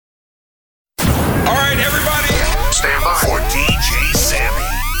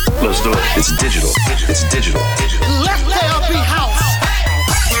store. It's digital. It's digital. Let there be house.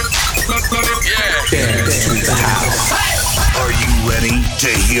 Dance to the house. Are you ready to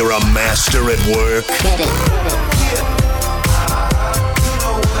hear a master at work?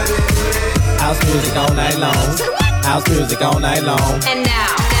 House music all night long. House music all night long. And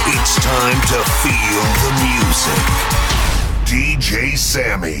now, it's time to feel the music. DJ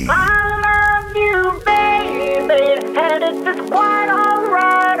Sammy. I love you, baby, and it's just quite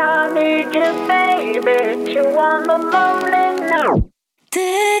alright. I need you, baby, you want the lonely now.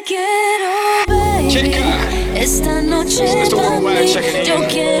 Te quiero, baby. Esta noche para mí. Yo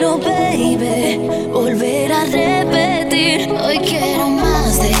quiero, baby, volver a repetir. Hoy quiero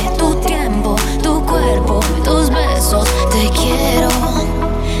más de tu tiempo, tu cuerpo, tus besos. Te quiero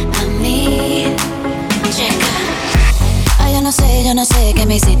a mí. Checa. Ay, yo no sé qué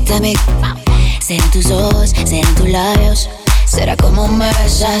me hiciste a mí. Serán tus ojos, serán tus labios. Será como me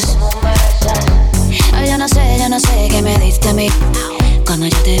besas. Ay, yo no sé qué me diste a mí. Cuando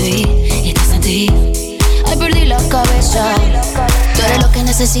yo te vi y te sentí, ay, perdí la cabeza. Tú eres lo que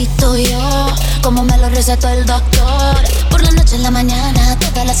necesito yo, como me lo recetó el doctor. Por la noche, en la mañana,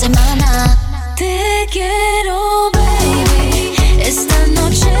 toda la semana. Te quiero, baby. Esta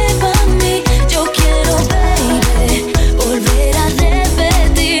noche pa' mí. Yo quiero, baby, volver a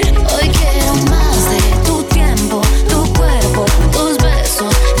repetir. Hoy quiero más de tu tiempo, tu cuerpo, tus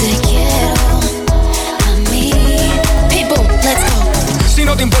besos. Te quiero a mí. People, let's go. Si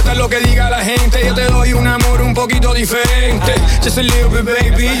no te importa lo que diga la gente, yo te doy un amor un poquito diferente. Just a little bit,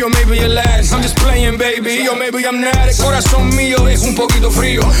 baby, yo maybe you're last. I'm just playing, baby, yo maybe I'm not. El corazón mío es un poquito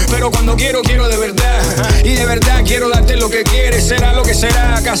frío, pero cuando quiero, quiero de verdad. Y de verdad quiero darte lo que quieres. Será lo que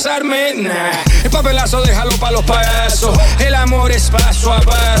será, casarme, nah. El papelazo déjalo pa' los payasos. El amor es paso a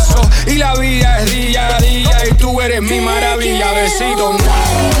paso. Y la vida es día a día. Y tú eres mi maravilla, besito,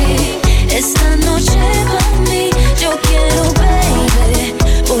 nah. Esta noche pa' mí. Yo quiero, baby,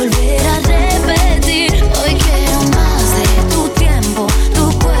 volver a repetir. Hoy quiero más de tu tiempo, tu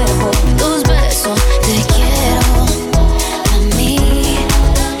cuerpo, tus besos. Te quiero a mí.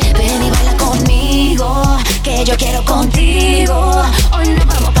 Ven y baila conmigo, que yo quiero contigo. Hoy nos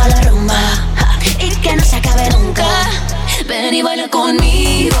vamos pa' la rumba y que no se acabe nunca. Ven y baila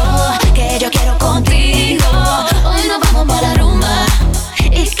conmigo, que yo quiero contigo. Hoy nos vamos pa' la rumba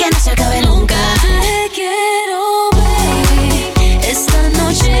y que no se acabe nunca. Te quiero, baby, esta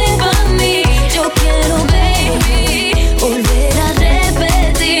noche pa' mí. Yo quiero, baby, volver a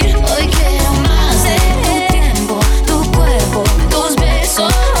repetir. Hoy quiero más de tu tiempo, tu cuerpo, tus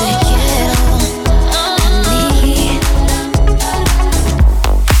besos. Te quiero a mí.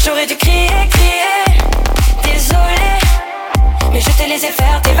 J'aurais dû crier, crier, désolé, mais je t'ai laissé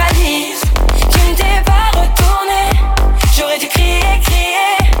faire tes valises. Tu ne t'es pas retourné. J'aurais dû crier,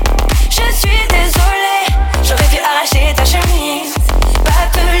 crier, je suis désolée. J'aurais dû arracher ta chemise, pas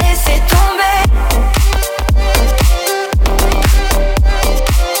te laisser tomber.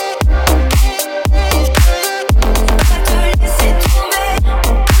 Pas te laisser tomber.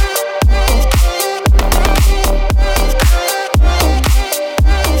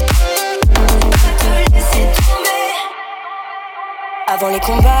 Pas te laisser tomber. Avant les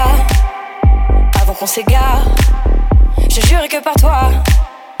combats, avant qu'on s'égare, je jure que par toi,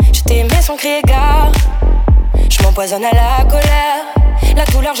 je t'ai aimé sans crier gare. Je m'empoisonne à la colère, la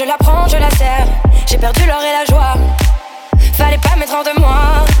douleur je la prends, je la serre. J'ai perdu l'or et la joie, fallait pas mettre hors de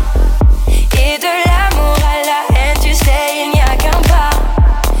moi. Et de l'amour à la haine, tu sais, il n'y a qu'un pas.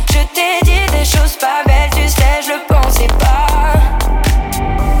 Je t'ai dit des choses pas belles, tu sais, je le pensais pas.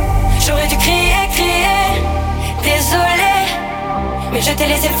 J'aurais dû crier, crier, désolé, mais je t'ai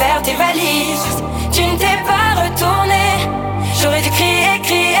laissé faire tes valises. Tu ne t'es pas retourné. J'aurais dû crier,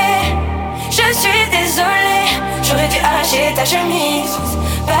 crier, je suis désolée. J'aurais dû arracher ta chemise,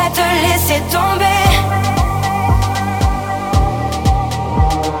 pas te laisser tomber.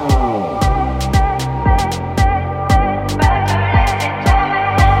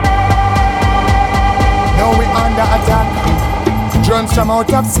 Now we under attack, drones from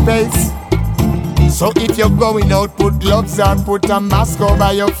out of space. So if you're going out, put gloves on, put a mask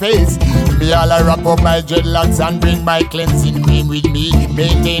over your face. Me all I wrap up my dreadlocks and bring my cleansing cream with me.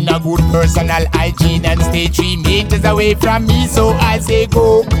 Maintain a good personal hygiene and stay 3 meters away from me. So I say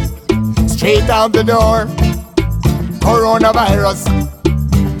go straight out the door. Coronavirus,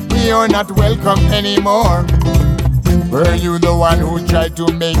 you're not welcome anymore. Were you the one who tried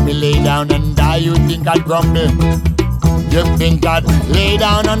to make me lay down and die? You think I'd grumble? You think I'd lay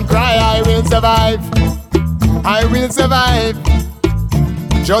down and cry? I will survive, I will survive.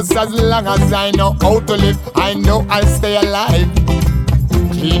 Just as long as I know how to live, I know I'll stay alive.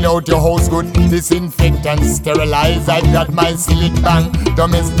 Clean out your house good, disinfect and sterilize. I've got my Silk Bang,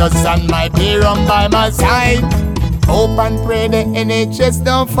 Domestos and my P-Rum by my side. Hope and pray the NHS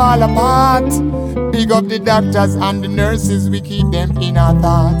don't fall apart. Big up the doctors and the nurses, we keep them in our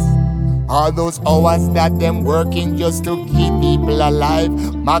thoughts. All those hours that them working just to keep people alive.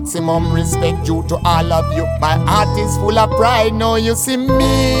 Maximum respect due to all of you. My heart is full of pride. Now you see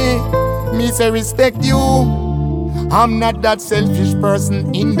me say respect you. I'm not that selfish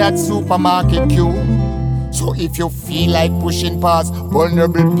person in that supermarket queue. So if you feel like pushing past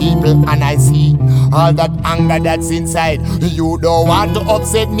vulnerable people, and I see all that anger that's inside, you don't want to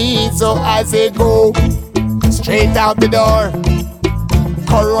upset me, so I say go straight out the door.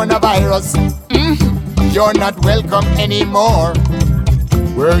 Coronavirus, you're not welcome anymore.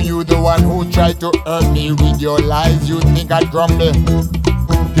 Were you the one who tried to hurt me with your lies? You think I'd grumble?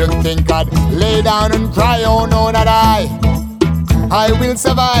 You think I'd lay down and cry? Oh no, not I will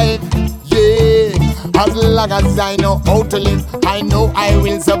survive, yeah. As long as I know how to live, I know I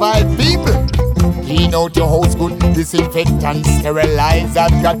will survive. People, clean out your house good, disinfect and sterilize.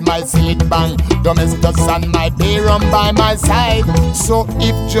 I've got my Silk Bang, Domestos and my P-Rum by my side. So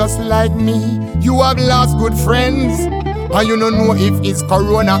if just like me, you have lost good friends, and you don't know if it's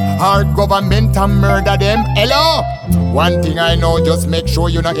corona or government and murder them, hello? One thing I know, just make sure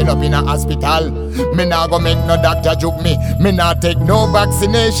you not end up in a hospital. Me nah go make no doctor joke me. Me nah take no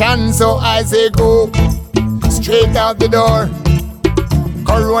vaccination, so I say go straight out the door.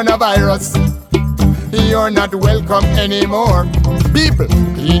 Coronavirus, you're not welcome anymore. People,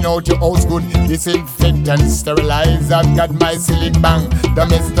 clean out your house good, disinfect and sterilize. I've got my Silk Bang,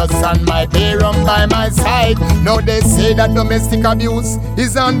 Domestos and my P-Rum by my side. Now they say that domestic abuse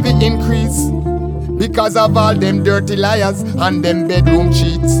is on the increase because of all them dirty liars and them bedroom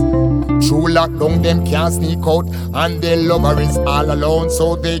cheats. True lockdown, them can't sneak out, and their lover is all alone,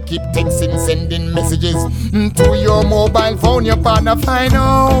 so they keep texting, sending messages to your mobile phone. Your partner find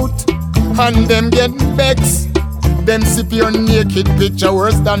out, and them get vexed. Them sip your naked picture,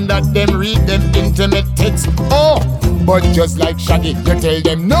 worse than that, them read them intimate text. Oh, but just like Shaggy, you tell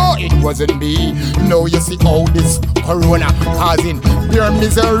them, no, it wasn't me. No, you see all this corona causing pure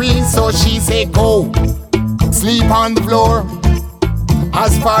misery, so she say go sleep on the floor.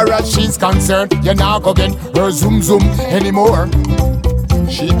 As far as she's concerned, you're not gonna get her zoom zoom anymore.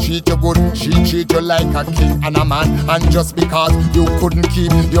 She treat you good, she treat you like a king and a man. And just because you couldn't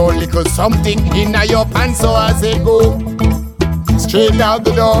keep your little something in your pants, so I say go straight out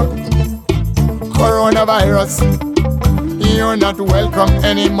the door. Coronavirus, you're not welcome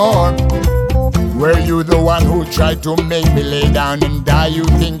anymore. Were you the one who tried to make me lay down and die? You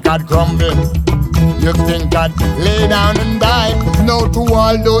think I'd crumble? You think I'd lay down and die? No, to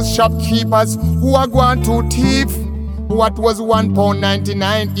all those shopkeepers who are going to thief. What was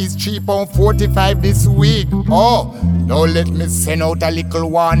 £1.99 is £3.45 this week. Oh, now let me send out a little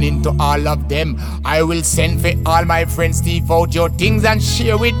warning to all of them. I will send for all my friends, thief out your things and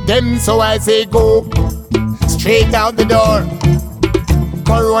share with them. So I say go straight out the door.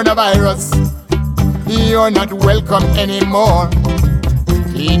 Coronavirus, you're not welcome anymore.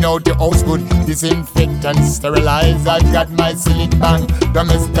 Clean out your house good, disinfect and sterilize. I've got my Silk Bang,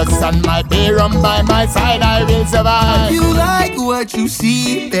 Domestos and my P-Rum by my side. I will survive. If you like what you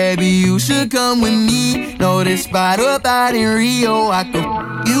see, baby, you should come with me. Know this spot up out in Rio, I could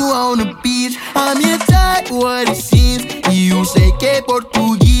you on the beach. I'm your type, what it seems. You say que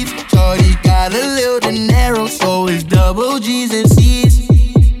Portuguese. Shorty got a little dinero, so it's double G's and C's.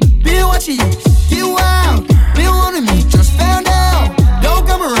 Been watching you, get wild. Been wanting me, just found out. Don't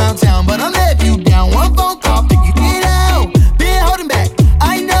come around town, but I'll let you down. One phone call, make you get out. Been holding back,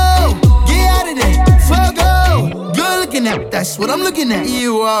 I know. Get out of there, fuck go. Good looking at, that's what I'm looking at.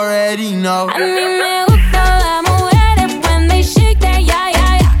 You already know. A mí me gusta las mujeres when they shake that yeah,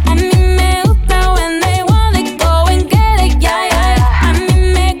 yeah, yeah. A mí me gusta when they wanna go and get it, yeah, yeah, yeah. A mí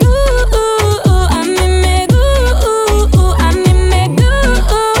me gusta, a mí me gusta, a mí me gusta.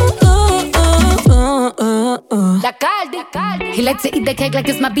 La Cardi, he likes to eat the cake like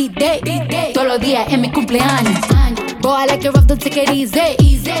it's my B-day. Todos los días en mi cumpleaños. Boy, I like it rough, don't take it easy.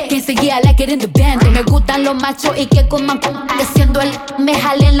 Quien seguía, I like it in the band. Me gustan los machos y que coman haciendo el me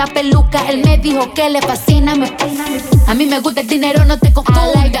jale en la peluca. Él me dijo que le fascina. A mí me gusta el dinero, no te confundas.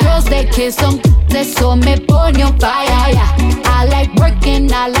 I like girls that kiss on, eso me pone on fire, yeah. I like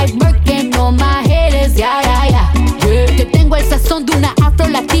working on my haters, yeah, yeah, yeah. Que tengo el sazón de una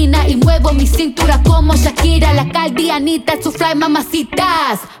afro-latina y muevo mi cintura como Shakira. La Cardi, Anita, su fly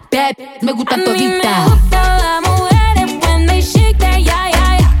mamacitas. Bad, me gustan toditas. Shake that, yeah,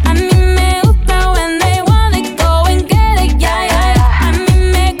 yeah, yeah. A mí me gusta when they wanna go and get it, yeah, yeah, yeah. A mí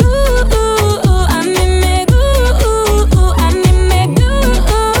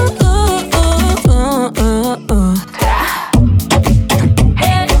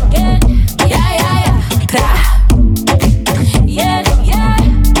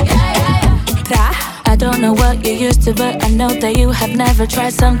used to, but I know that you have never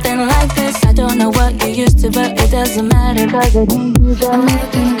tried something like this. I don't know what you're used to, but it doesn't matter, cause it ain't you. I'm never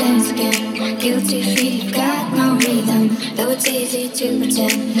gonna dance again. Guilty feet, you've got no rhythm. Though it's easy to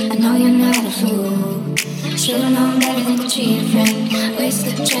pretend, I know you're not a fool. Should've known better than to cheat a friend. Waste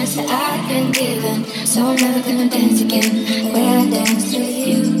the chance that I've been given. So I'm never gonna dance again. Where I danced with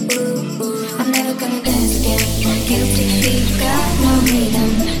you. I'm never gonna dance again. Guilty feet, you've got no rhythm.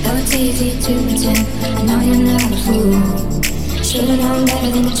 Though it's easy to pretend, I know you're not a fool. Should've known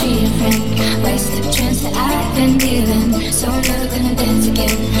better than to cheat a friend. Waste the chance that I've been given. So I'm never gonna dance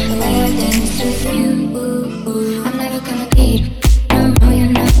again. Where I danced with you. I'm never gonna keep. No,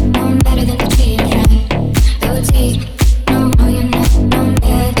 you're not. I'm better than to cheat a friend. Though it's easy. No, you're not. I'm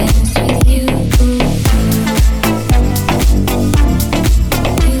where I danced with you.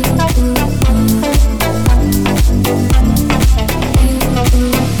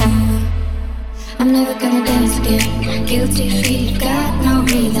 I'm never gonna dance again. Guilty feet, got no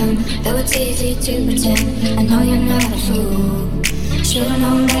rhythm. Though it's easy to pretend, I know you're not a fool. Should've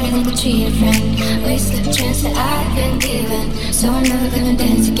known better than to cheat a friend. Waste the chance that I've been given. So I'm never gonna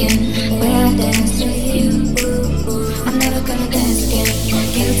dance again. Where I danced with you. I'm never gonna dance again.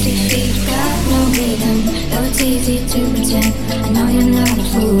 Guilty feet, got no rhythm. Though it's easy to pretend, I know you're not a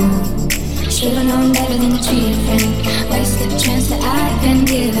fool. Should've known better than to cheat a friend. Waste the chance that I've been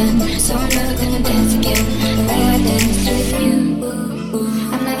given. So I'm never gonna dance again. The way I danced with you.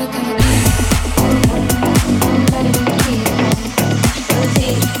 I'm never gonna dance. Better than to cheat a friend. So it's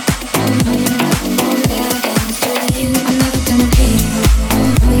easy. I know you're not. The way I danced with you. I'm never gonna cheat. I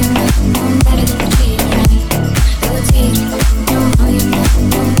know you're not. Better than to cheat a friend. So it's easy. I know you're not.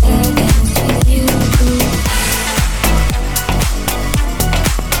 The way I danced with you.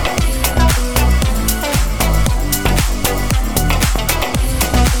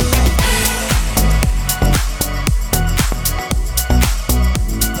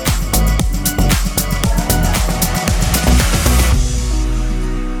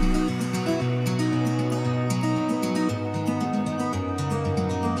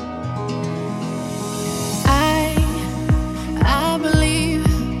 I believe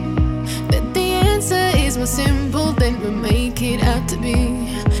that the answer is more simple than we make it out to be.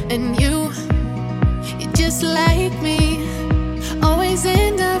 And you're just like me, always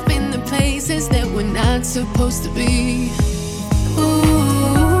end up in the places that we're not supposed to be.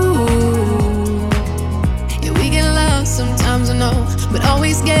 Ooh, yeah, we get lost sometimes, I know, but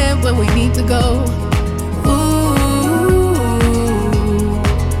always get where we need to go. Ooh,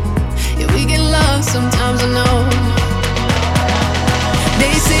 yeah, we get lost sometimes, I know.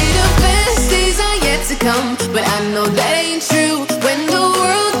 They say the best days are yet to come, but I know that ain't true. When the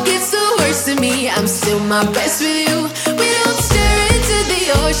world gets the worst of me, I'm still my best with you. We don't stare into the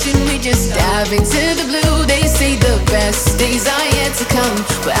ocean, we just dive into the blue. They say the best days are yet to come,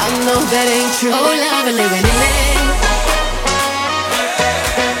 but I know that ain't true. Oh, love and living in it.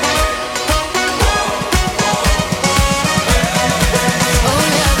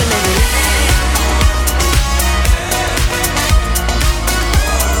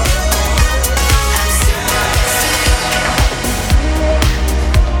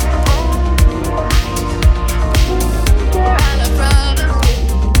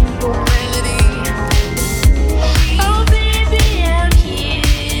 Oh baby, I'm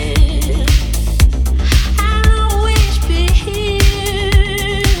here. I wish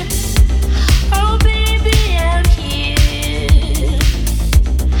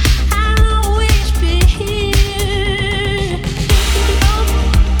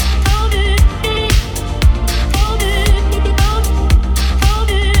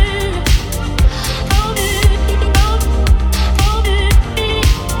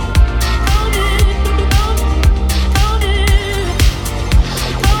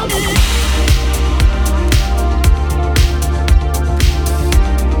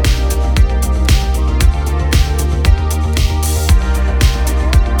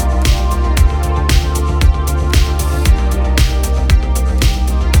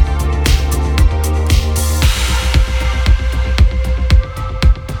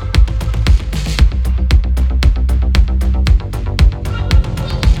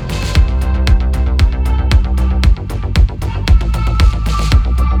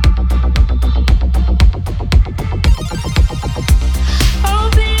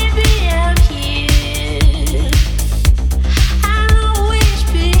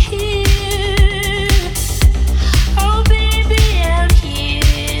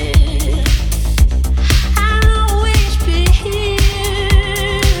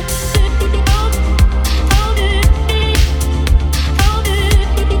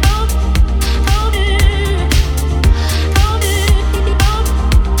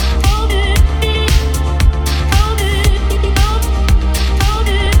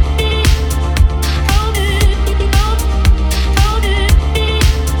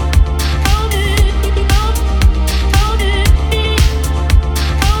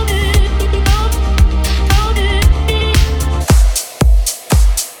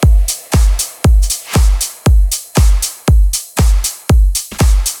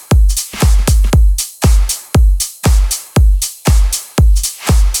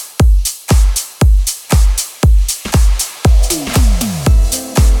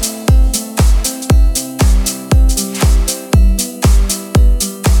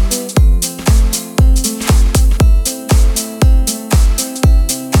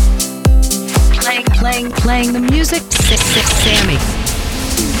Sammy.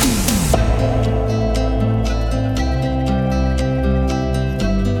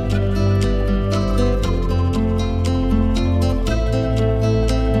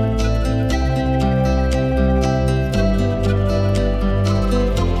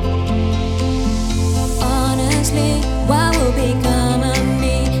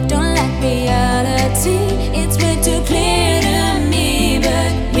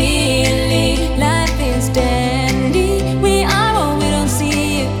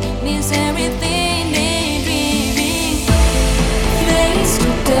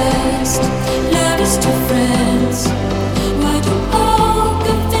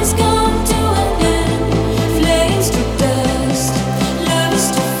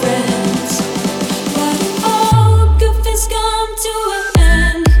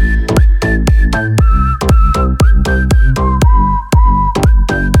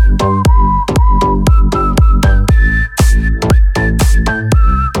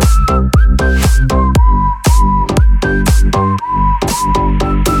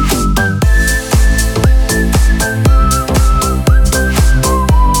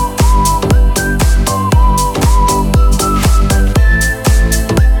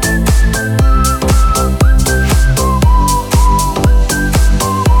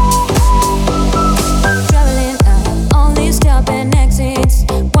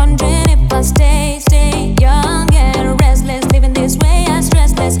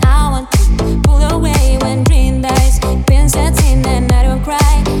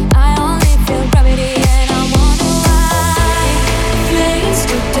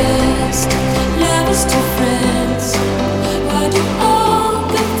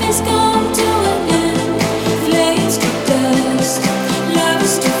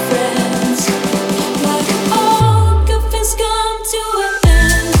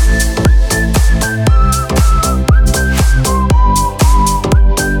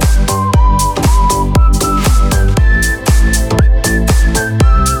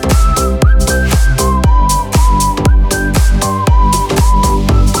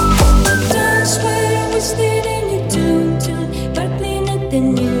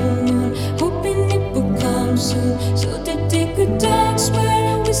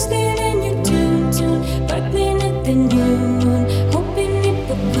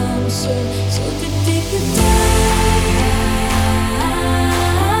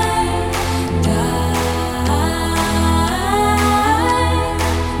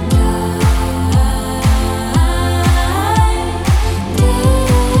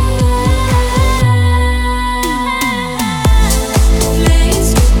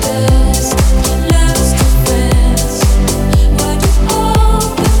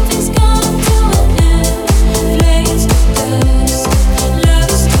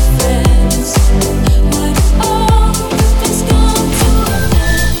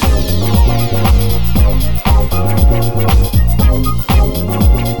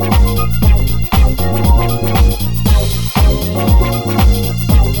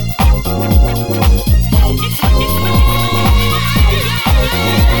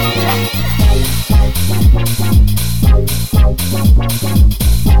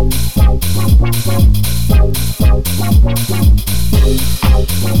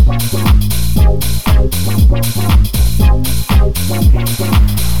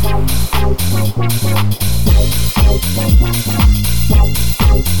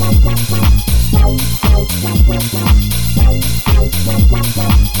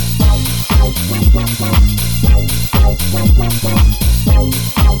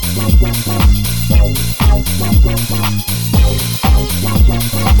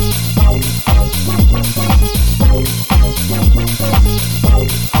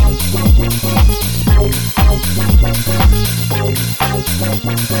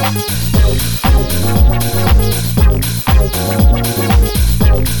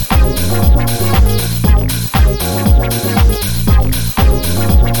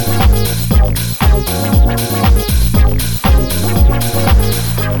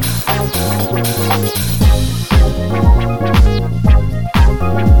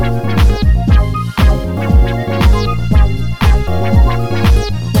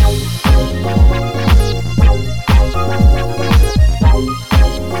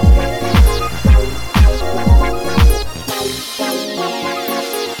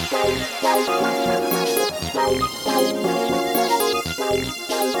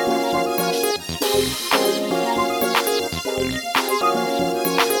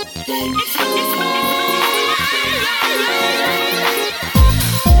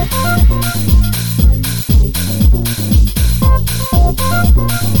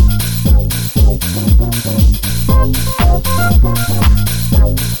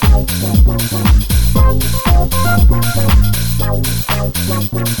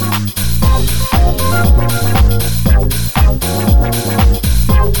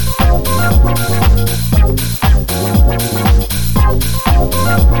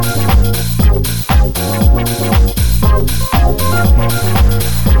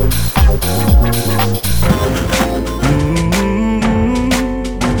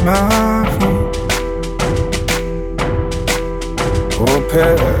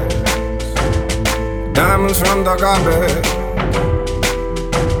 diamonds from the garbage.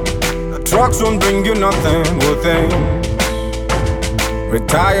 The trucks won't bring you nothing, will think.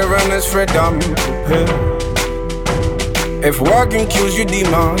 Retire and it's freedom prepared. If working kills your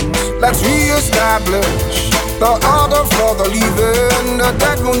demons, let's re-establish the order for the leaving. The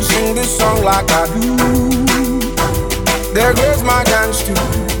dead won't sing this song like I do. There goes my dance to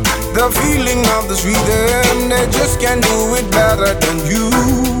the feeling of this rhythm. They just can't do it better than you.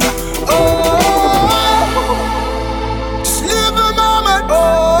 Oh, just live a moment.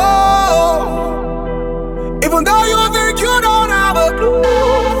 Oh, even though you think you don't have a clue,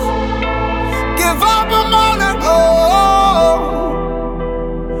 give up a moment. Oh,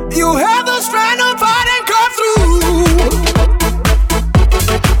 you have the strength to fight and come through.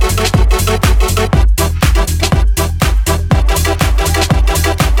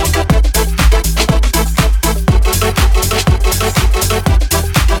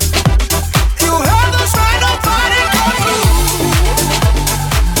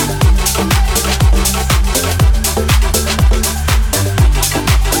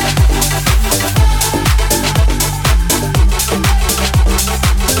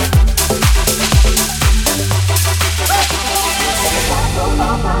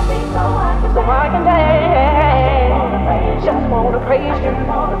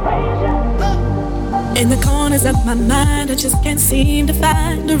 In the corners of my mind, I just can't seem to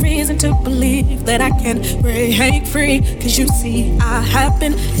find a reason to believe that I can break free. Cause you see, I have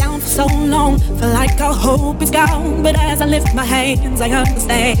been down for so long, feel like all hope is gone. But as I lift my hands, I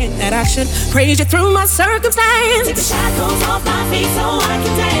understand that I should praise you through my circumstance. Take the shackles off my feet so I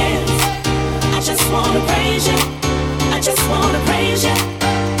can dance. I just wanna praise you, I just wanna praise you.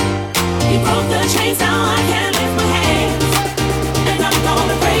 You broke the chains, now I can lift my hands. And I'm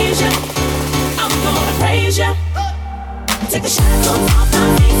gonna praise you, I'm gonna praise you. Take the shackles off my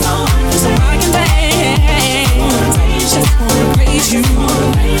feet so I can dance. Just wanna praise you,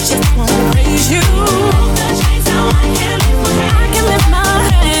 just wanna praise you. You broke the chains, now I can lift my hands. I can lift my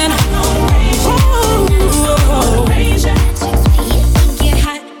hand. I'm gonna praise you, I'm gonna praise you. You think you're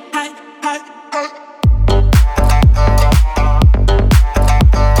hot, Hot, hot, hot.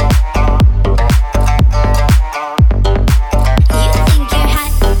 you think you're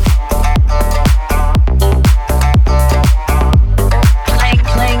hot.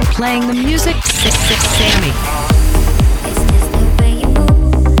 Playing the music, Sammy. Is this the way you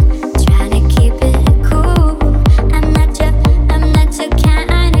move? Trying to keep it cool. I'm not your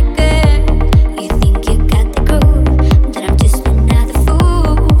kind of girl. You think you got the groove, but I'm just another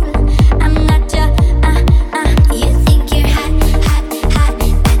fool. I'm not your, you think you're hot,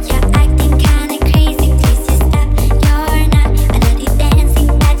 but you're acting kinda crazy. Please just stop, you're not. I know these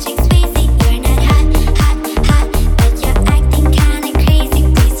dancing magic crazy. You're not hot, but you're acting kinda crazy.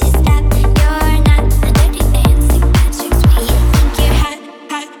 Please just stop, you're not. I know these dancing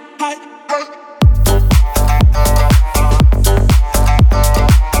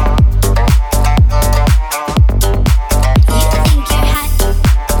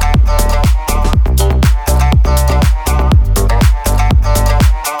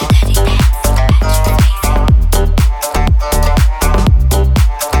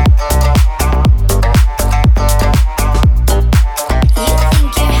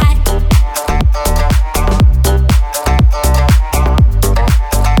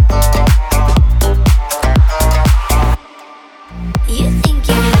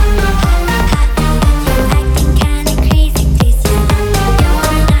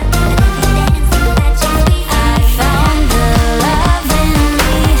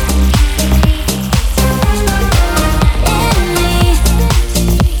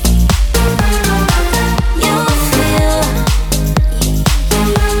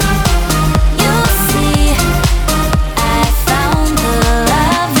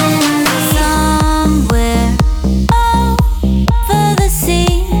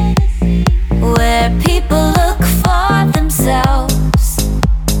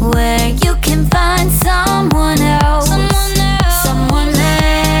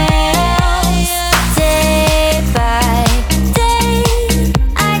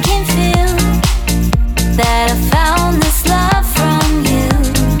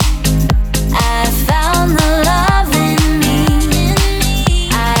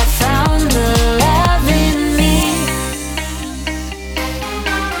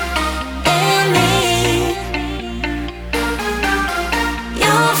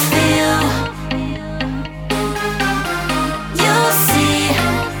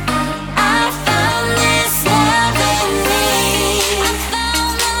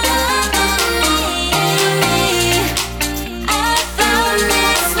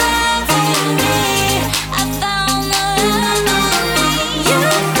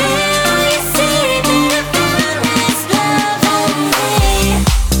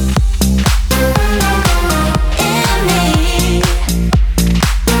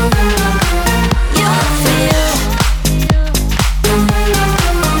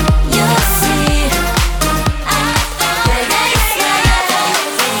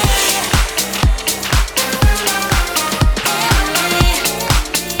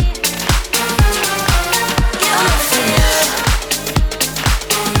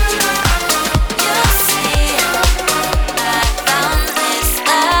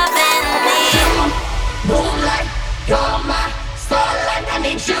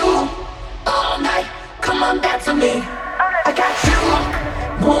need you all night. Come on, dance with me. I got you,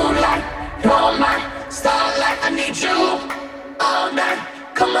 moonlight, you're my starlight. I need you all night.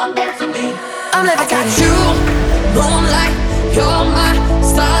 Come on, dance with me. I got you, moonlight, you're my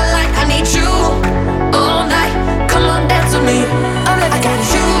starlight. I need you all night. Come on, dance with me. I got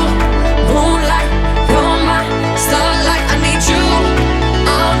you, moonlight, you're my starlight. I need you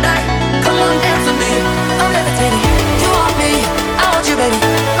all night. Come on, dance with me. I'm levitating. You want me? I want you, baby.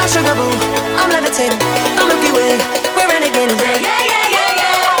 My sugar boo. I'm levitating. The Milky Way. We're renegading. Yeah, yeah, yeah, yeah,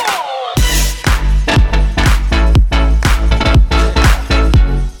 yeah.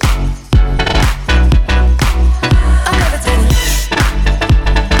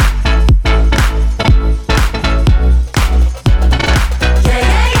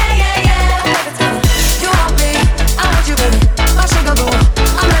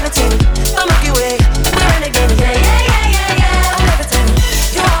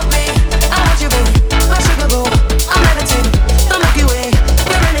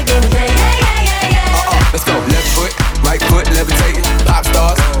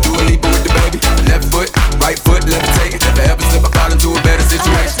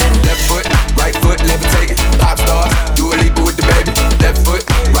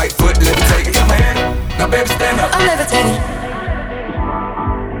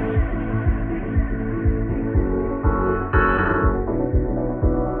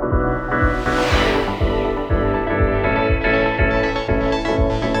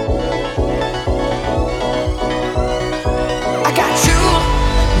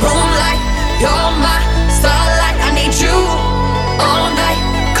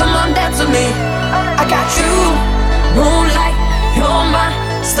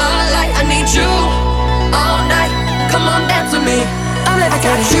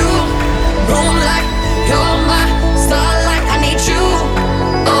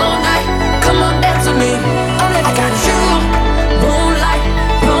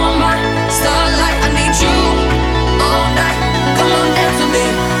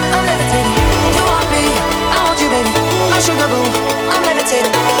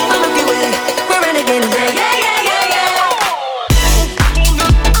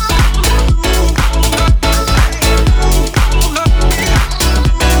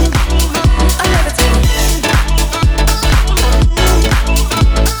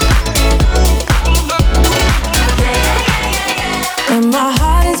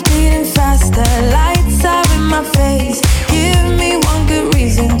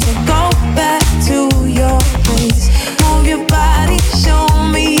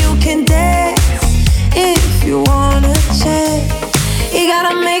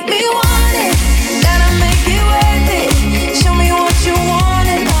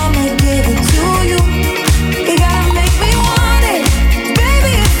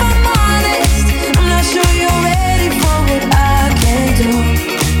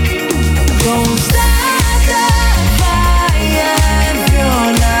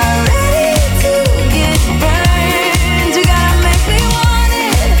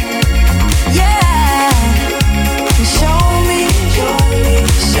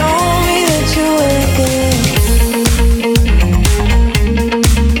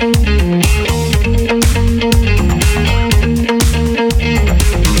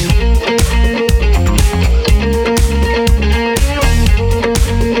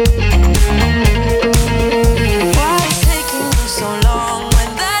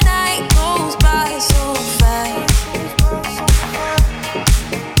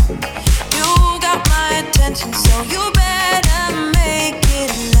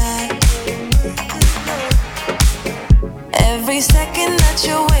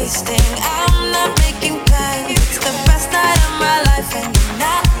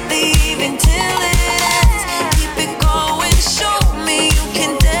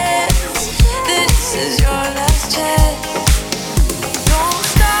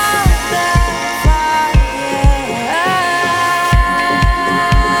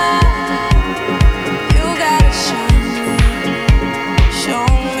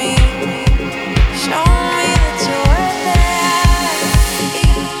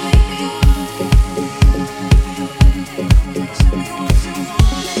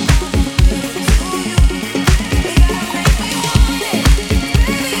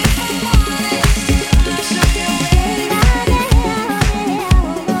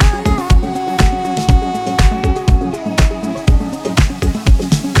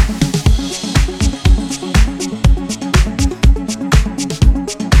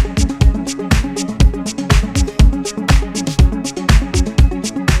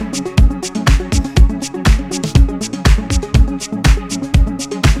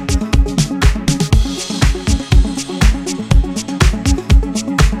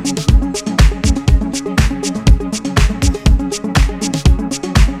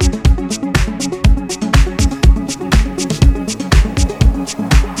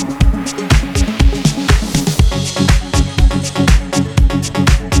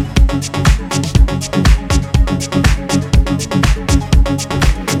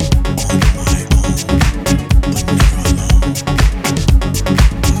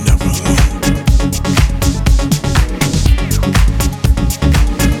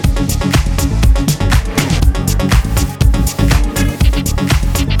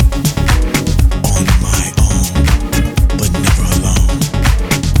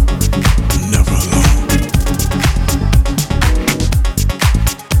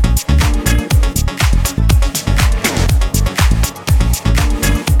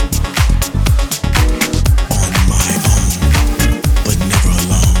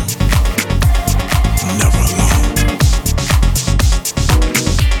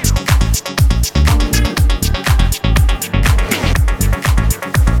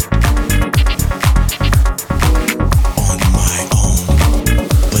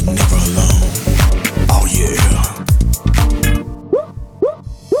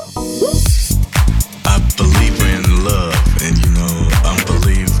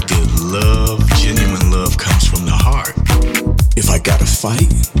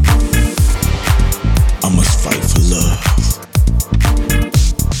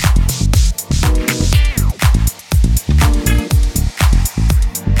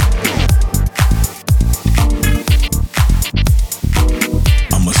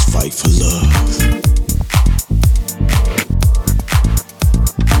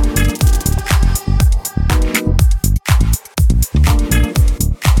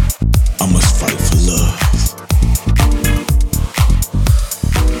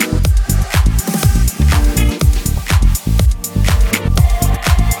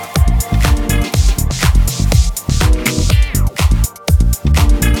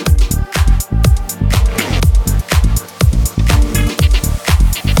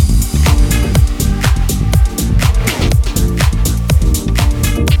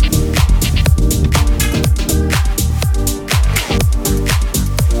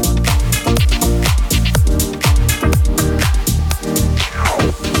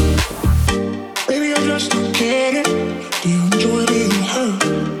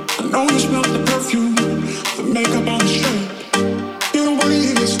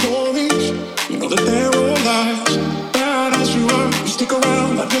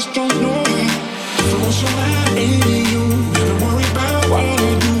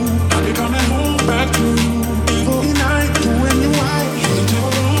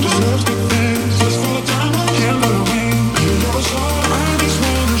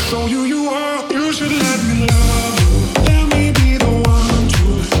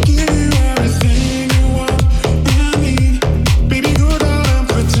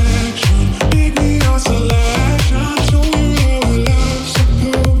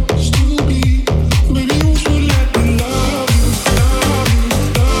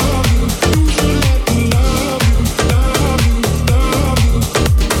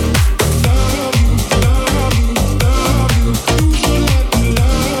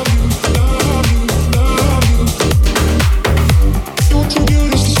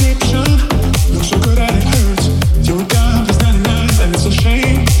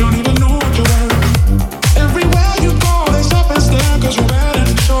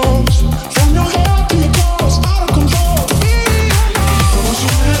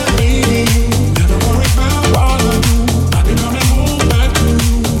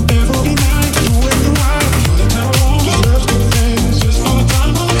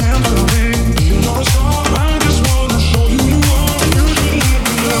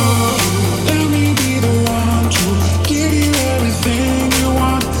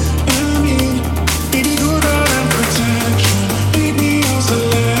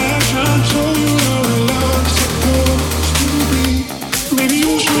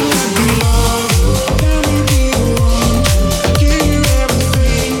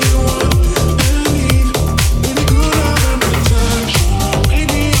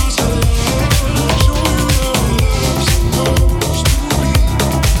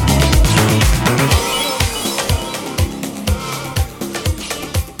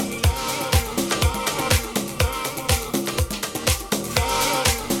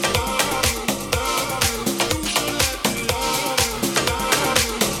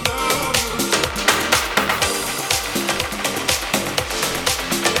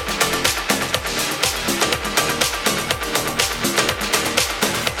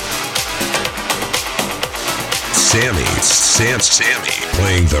 Sammy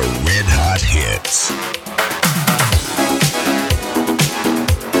playing the red hot hits.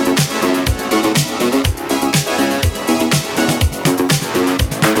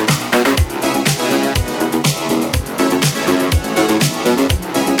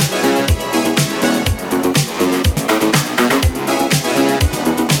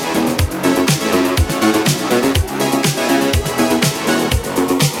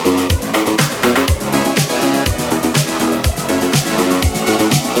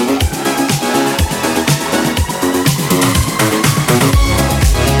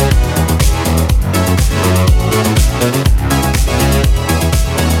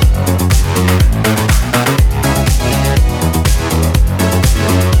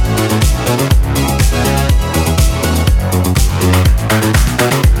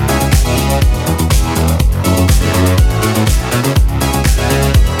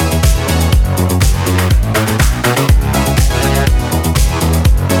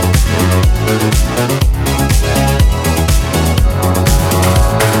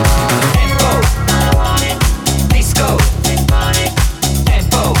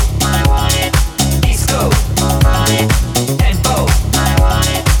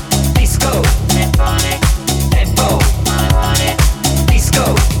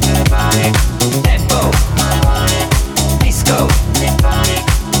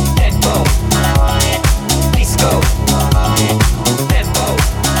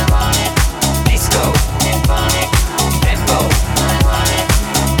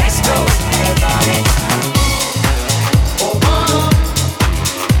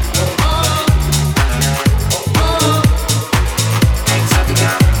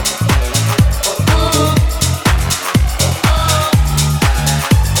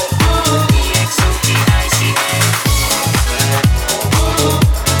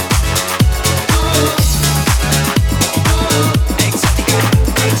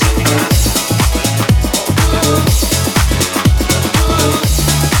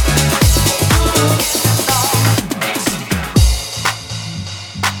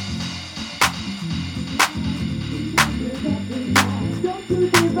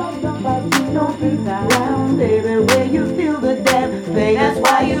 down, baby, where you feel the damn pain. That's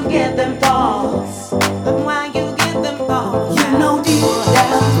why you get them thoughts. That's why you get them thoughts. You know deep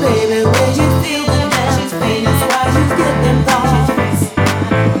down, baby, where you feel the damn pain. That's why you get them thoughts.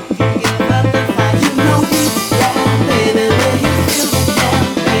 You know deep down, baby, where you feel the damn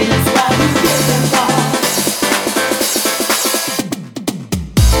pain. That's why you get them thoughts.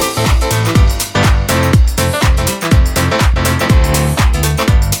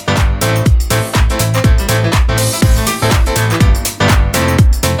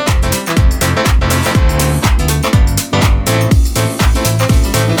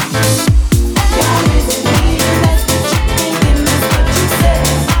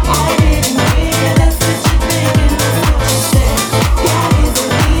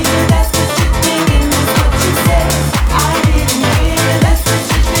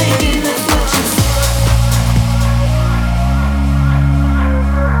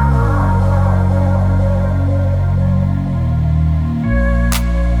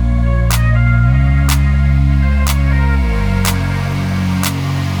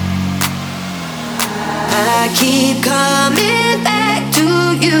 Keep coming back to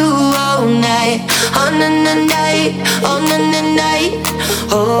you all night, on the night, on the night,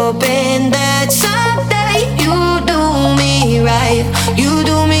 hoping that someday you do me right, you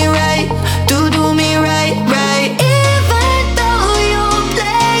do me right, do me right, right. Even though you're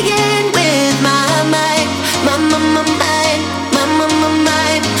playing with my mind, my mind, my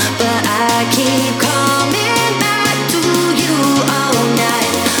mind, but I keep coming back to you all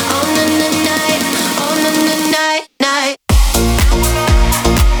night, on the night, on the night, night.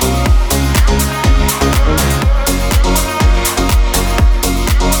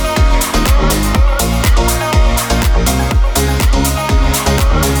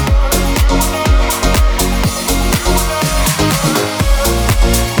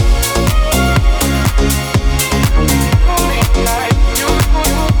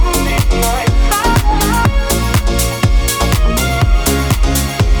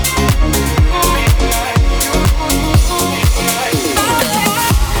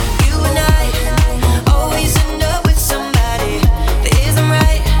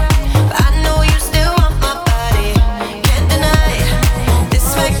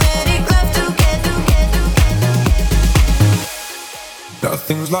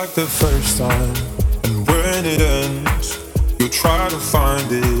 Nothing's like the first time, and when it ends, you'll try to find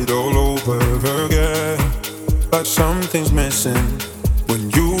it all over again. But something's missing when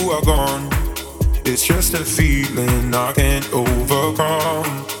you are gone. It's just a feeling I can't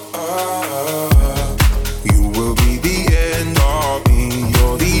overcome. You will be the end of me,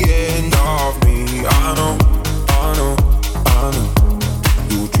 you're the end of me. I know, I know, I know.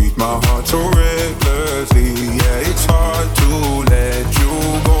 You treat my heart so recklessly, yeah, it's hard to let you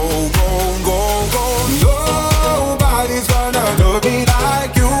go, go, go, go. Nobody's gonna love me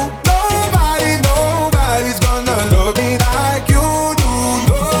like you. Nobody's gonna love me like you do.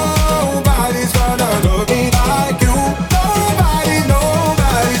 Nobody's gonna love me like you.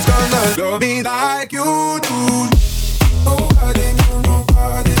 Nobody's gonna love me like you.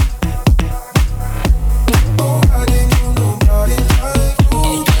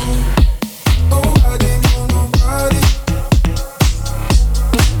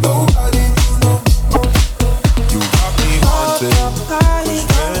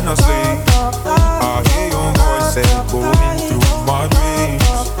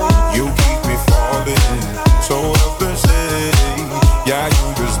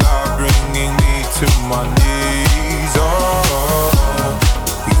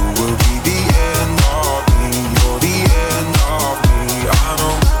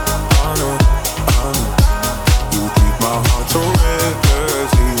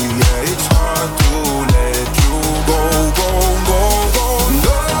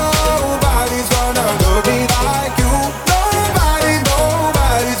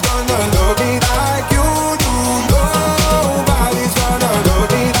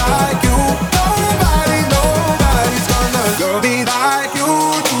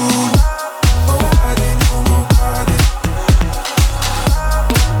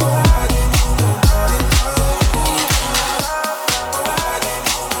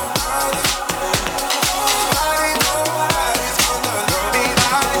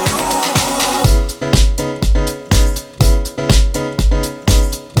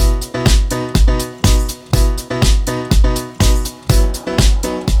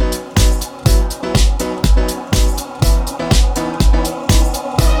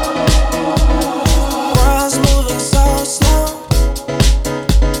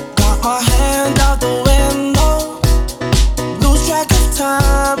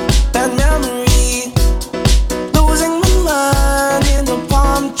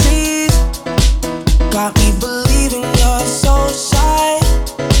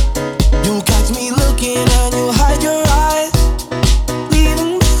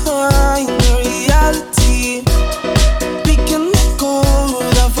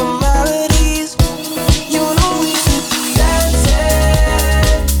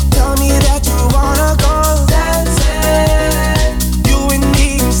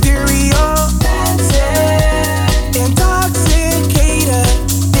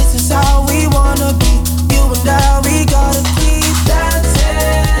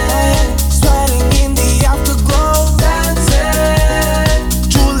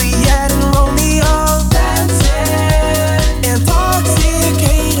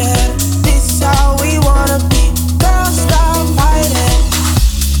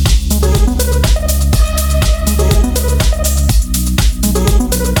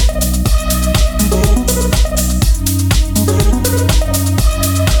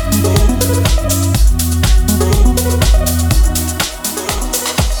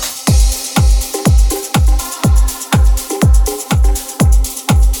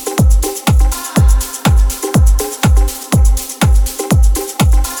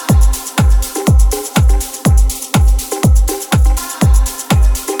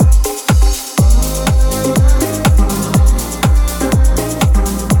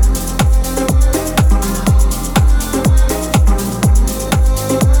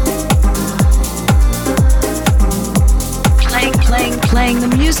 Playing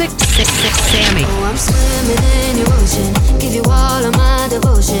the music, Sammy. Oh, I'm swimming in your ocean. Give you all of my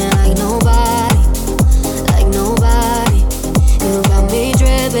devotion like nobody, like nobody. You got me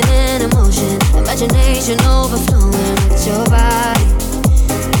dripping in emotion. Imagination overflowing with your body,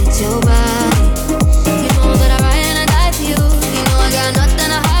 with your body. You know that I ride and I die for you. You know I got nothing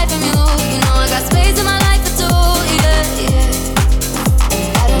to hide from you. You know I got space in my life for two, yeah, yeah.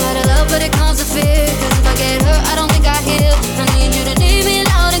 I don't know to love, but it comes with fear. Cause if I get hurt, I don't think I heal. I need you to need me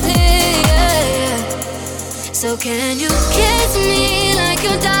loud and clear, yeah, yeah. So can you kiss me like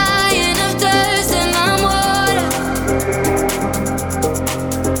you're dying of thirst in my water?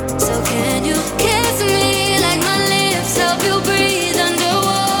 So can you kiss me like my lips help you breathe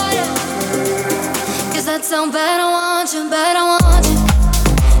underwater? Cause that sound bad, I want you, bad, I want you.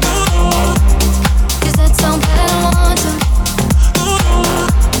 Cause that sound bad, I want you.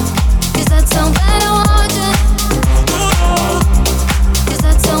 Cause that sound bad, I want you. Cause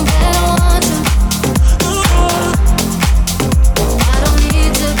that sound bad, I want you. I don't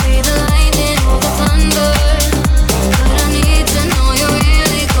need to be the lightning or the thunder, but I need to know you're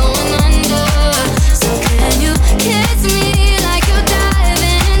really going under. So can you kiss me like you're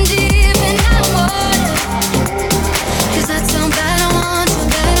diving deep in that water? Cause that sound bad, I want you,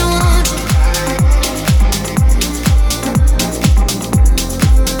 bad, I want you.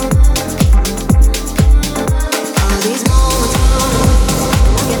 All these moments come,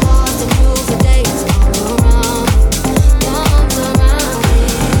 and I get lost in you for days. Comes around me.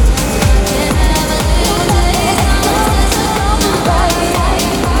 I can't have a little taste.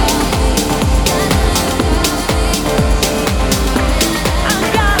 I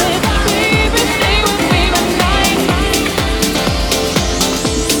got it, baby, stay with me tonight.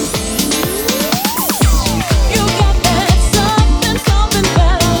 You got that something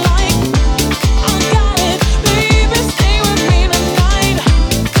that I like. I got it, baby, stay with me tonight.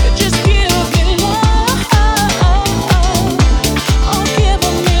 Just give me love, oh, give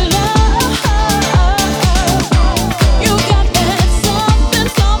me love. You got that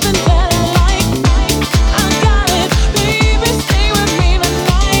something that I like. I got it, baby, stay with me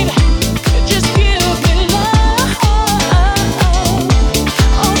tonight. Just give me love,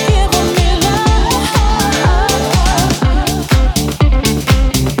 oh, give me love.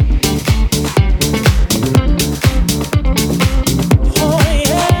 Oh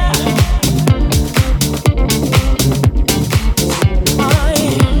yeah.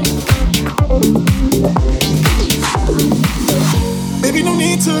 Baby, no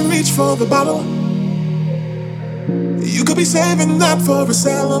need to reach for the bottle. You could be saving that for a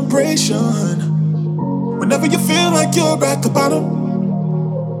celebration. Whenever you feel like you're at the bottom,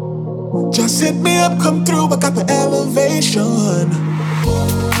 just hit me up, come through, I got the elevation.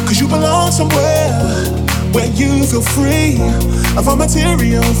 Cause you belong somewhere where you feel free of all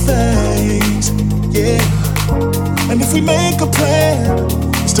material things, yeah. And if we make a plan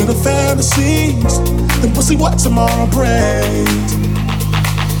instead of fantasies, then we'll see what tomorrow brings.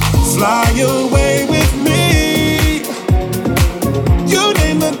 Fly away with me. You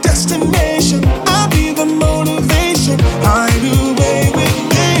name the destination, I'll be the motivation. Hide away with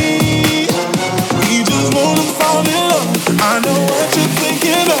me. We just wanna fall in love. I know what you're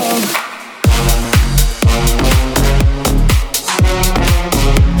thinking of.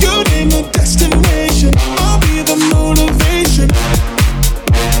 You name the destination, I'll be the motivation.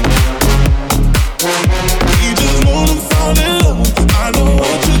 We just wanna fall in love. I know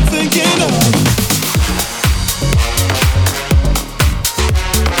what you're thinking of.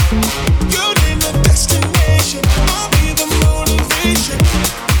 You name the destination, I'll be the motivation.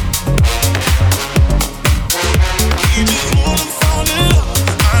 We just wanna fall in love.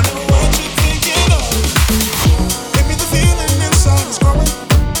 I know what you're thinking of. Maybe the feeling inside is growing.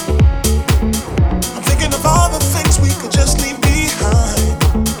 I'm thinking of all the things we could just leave behind.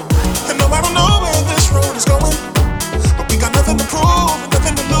 And no, I don't know where this road is going, but we got nothing to prove,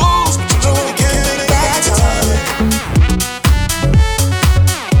 nothing to lose. But you know we can't take back time.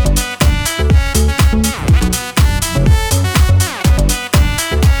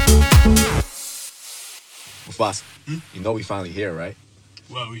 Boss, you know we finally here, right?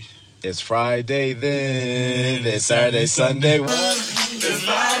 Well, It's Friday then, it's Saturday, Sunday. It's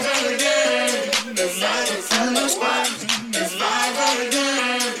live again. It's live again. It's live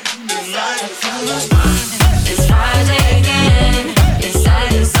again. It's live. It's Friday again. It's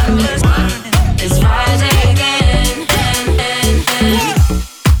Saturday, Sunday. It's Friday again.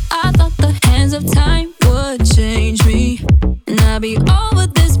 I thought the hands of time would change me, and I'd be over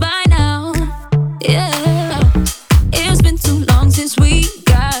this by now. Yeah, it's been too long since we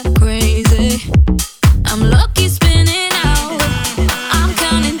got crazy. I'm lucky spinning out. I'm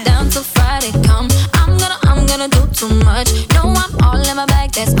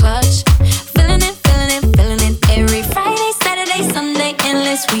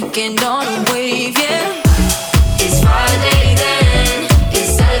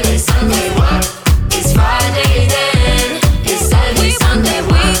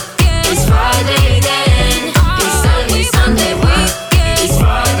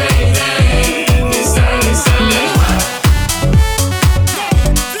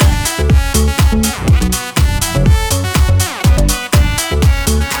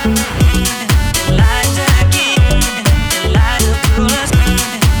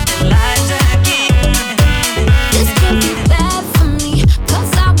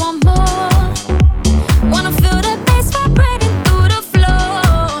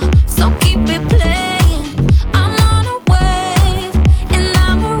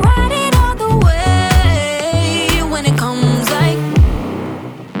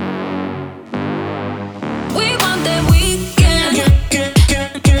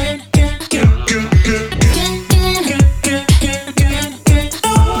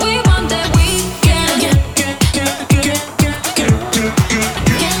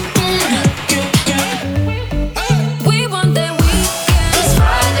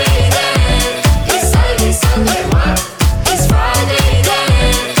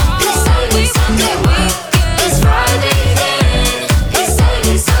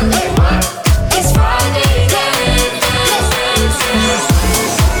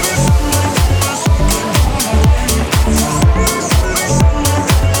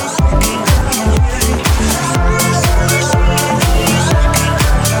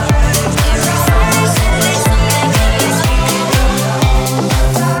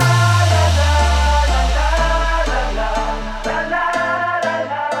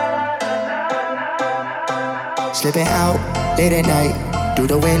Sipping out late at night through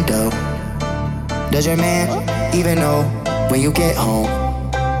the window. Does your man even know when you get home?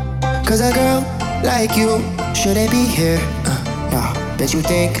 Cause a girl like you shouldn't be here. Nah, bet you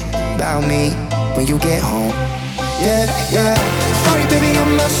think about me when you get home. Yeah, yeah. Sorry, baby,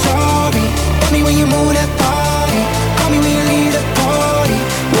 I'm not sorry. Call me when you move that body. Call me when you leave the party.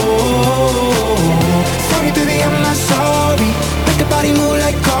 Whoa. Sorry, baby, I'm not sorry. Make the body move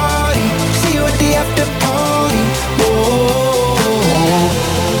like Cardi. See you at the after party. Whoa.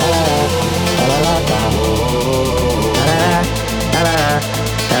 La la la la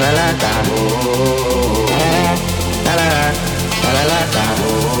la la la la la. La la la la la la.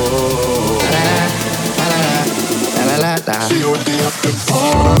 La la la. See you at the after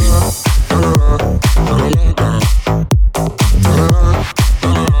party.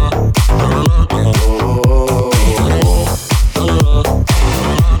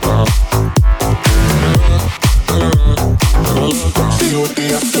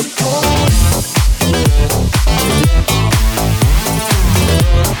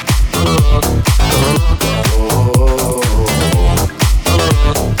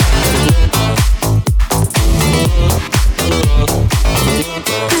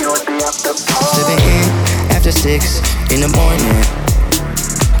 In the morning,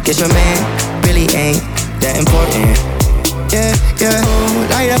 guess your man really ain't that important. Yeah, yeah.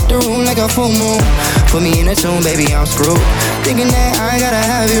 Light up the room like a full moon. Put me in a tune, baby, I'm screwed. Thinking that I gotta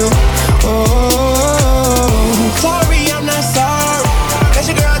have you. Oh, sorry, I'm not sorry. That's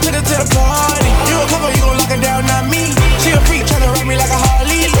your girl, I took her to the party. You a couple, you gon' lock her down, not me. She a freak, tryna ride me like a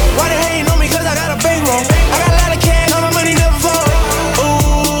Harley. Why they hating on me? Cause I got a bankroll. I got a lot of cash, all my money never fall.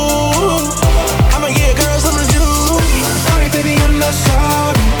 Ooh, I'ma get girls on the juice. Baby, I'm not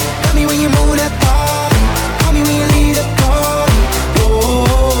sorry. Tell me when you move that body. Call me when you leave the party.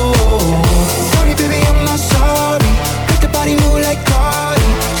 Oh, sorry, baby, I'm not sorry. Make the body move like Cardi.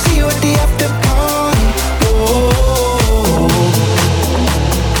 See you at the after party. Oh,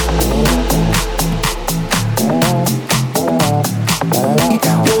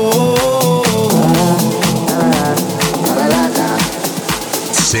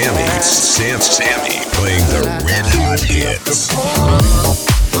 Sammy playing the red hot hits.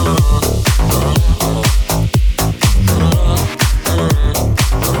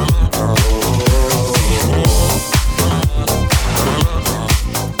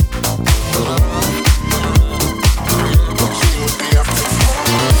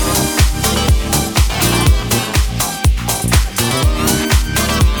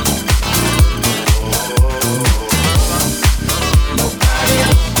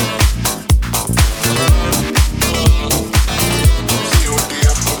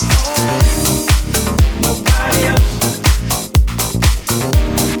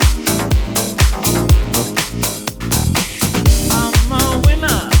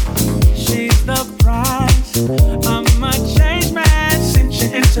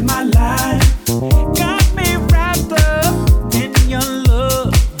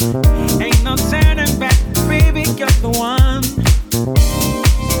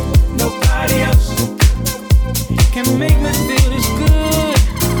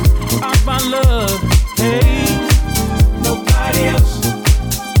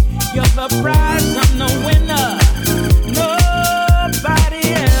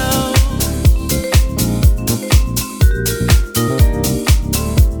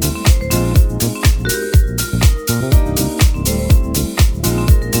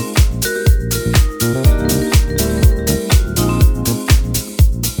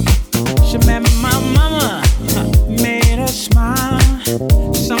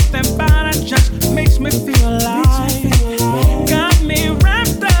 Makes me feel alive. Got me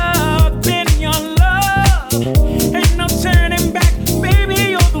wrapped up in your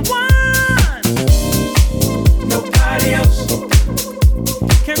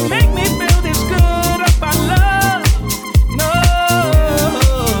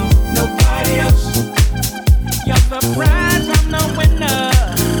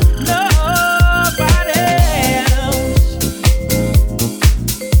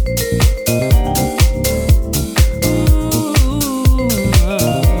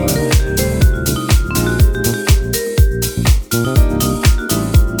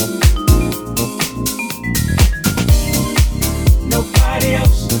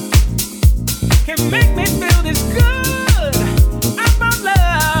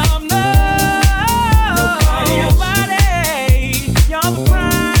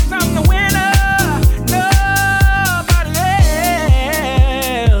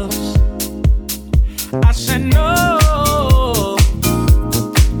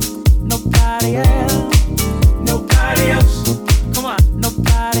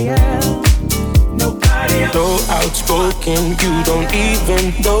nobody else. Though outspoken, you don't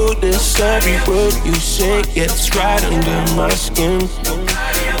even notice every word you say gets right under my skin.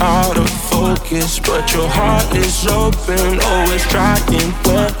 Out of focus, but your heart is open. Always trying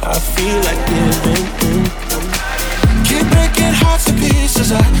when I feel like giving in. Keep breaking hearts to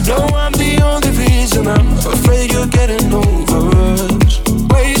pieces. I know I'm the only reason. I'm afraid you're getting over us.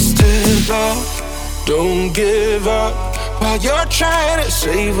 Wasted love, don't give up. While you're trying to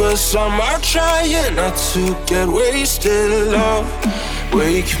save us, I'm out trying not to get wasted. Love,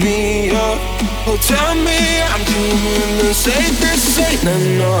 wake me up. Oh, tell me I'm doing the safest. Ain't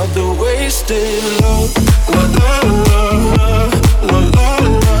another wasted love. La la la la la la la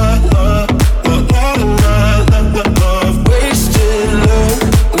la la la la love. Wasted love.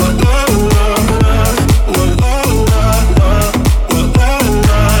 La la la la la la la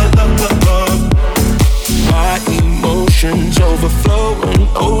la la la love. My emotions overflowing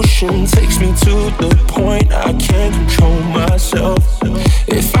ocean takes me to the point I can't control myself.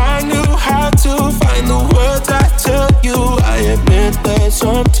 If I knew how to find the words I tell you, I admit that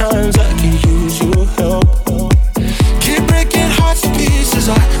sometimes I could use your help. Keep breaking hearts to pieces.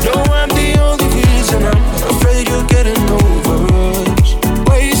 I know I'm the only reason. I'm afraid you're getting over us.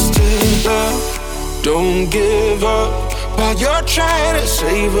 Wasted love, don't give up. While you're trying to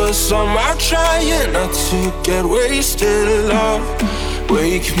save us, I'm out trying not to get wasted. Love,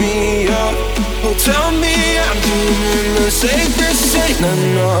 wake me up. Oh, tell me I'm doing the safest. Ain't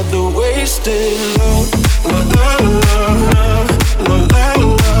another wasted love. La la la la la la la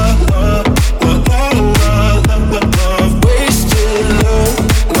la la la la love. Wasted love.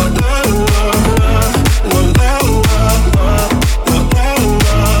 La la la la la la la la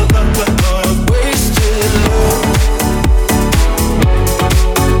la la love. Wasted love.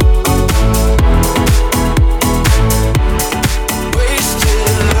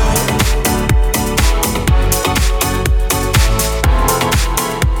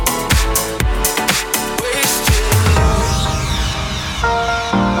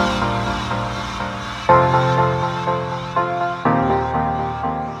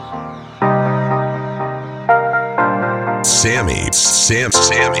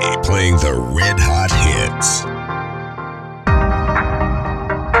 Sammy playing the red hot hits.